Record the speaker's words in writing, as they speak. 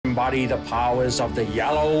embody the powers of the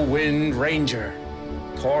Yellow Wind Ranger.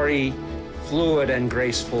 Tori, fluid and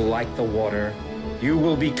graceful like the water, you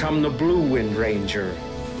will become the Blue Wind Ranger.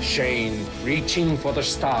 Shane, reaching for the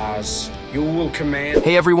stars, you will command...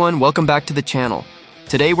 Hey everyone, welcome back to the channel.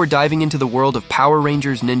 Today we're diving into the world of Power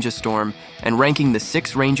Rangers Ninja Storm and ranking the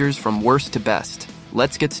 6 Rangers from worst to best.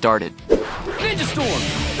 Let's get started. Ninja Storm!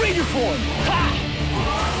 Ranger form! Ha!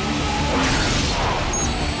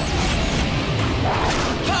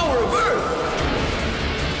 Power of Earth!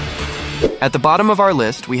 At the bottom of our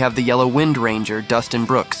list, we have the Yellow Wind Ranger, Dustin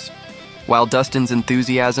Brooks. While Dustin's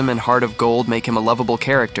enthusiasm and heart of gold make him a lovable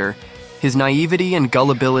character, his naivety and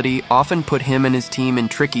gullibility often put him and his team in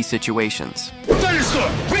tricky situations.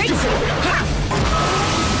 Thunderstorm! Ranger form! Ha!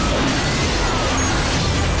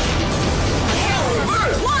 Power of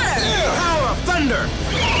Earth! Water! Yeah. Power of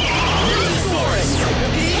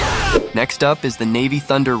Thunder! Next up is the Navy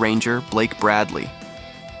Thunder Ranger, Blake Bradley.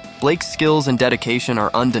 Blake's skills and dedication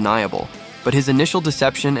are undeniable, but his initial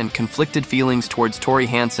deception and conflicted feelings towards Tori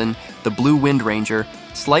Hansen, the Blue Wind Ranger,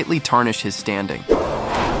 slightly tarnish his standing.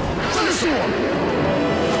 Thunderstorm!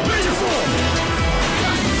 Ranger form!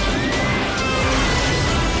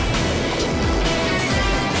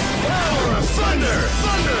 Power of Thunder!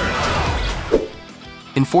 Thunder!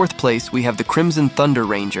 In 4th place, we have the Crimson Thunder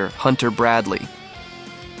Ranger, Hunter Bradley.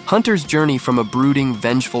 Hunter's journey from a brooding,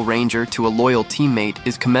 vengeful ranger to a loyal teammate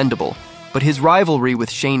is commendable, but his rivalry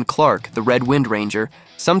with Shane Clark, the Red Wind Ranger,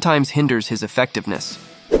 sometimes hinders his effectiveness.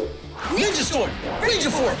 Ninja Storm! Ranger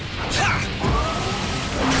form! Ha!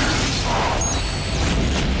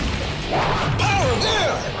 Power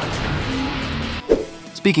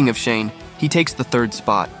there! Speaking of Shane, he takes the 3rd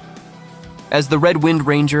spot. As the Red Wind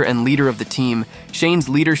Ranger and leader of the team, Shane's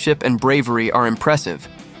leadership and bravery are impressive,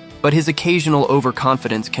 but his occasional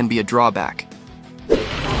overconfidence can be a drawback. Power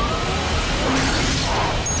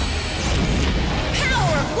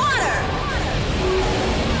of water!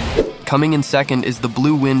 Coming in 2nd is the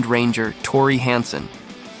Blue Wind Ranger, Tori Hansen.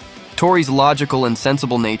 Tori's logical and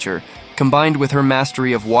sensible nature, combined with her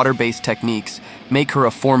mastery of water-based techniques, make her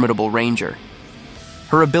a formidable ranger.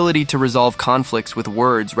 Her ability to resolve conflicts with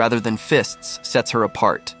words rather than fists sets her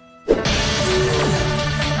apart.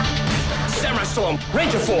 Samurai Storm!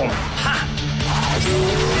 Ranger form! Ha!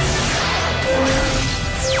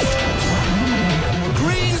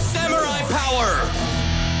 Green Samurai power!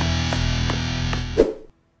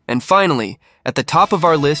 And finally, at the top of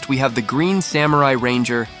our list, we have the Green Samurai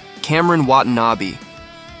Ranger, Cameron Watanabe.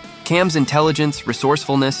 Cam's intelligence,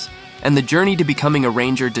 resourcefulness, and the journey to becoming a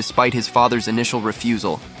ranger despite his father's initial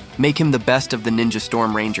refusal make him the best of the Ninja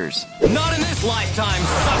Storm Rangers. Not in this lifetime,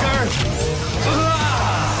 sucker!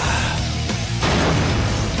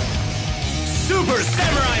 Super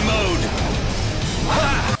Samurai mode!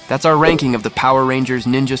 That's our ranking of the Power Rangers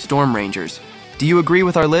Ninja Storm Rangers. Do you agree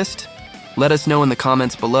with our list? Let us know in the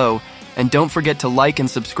comments below, and don't forget to like and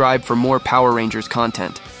subscribe for more Power Rangers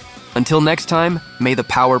content. Until next time, may the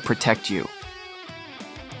power protect you.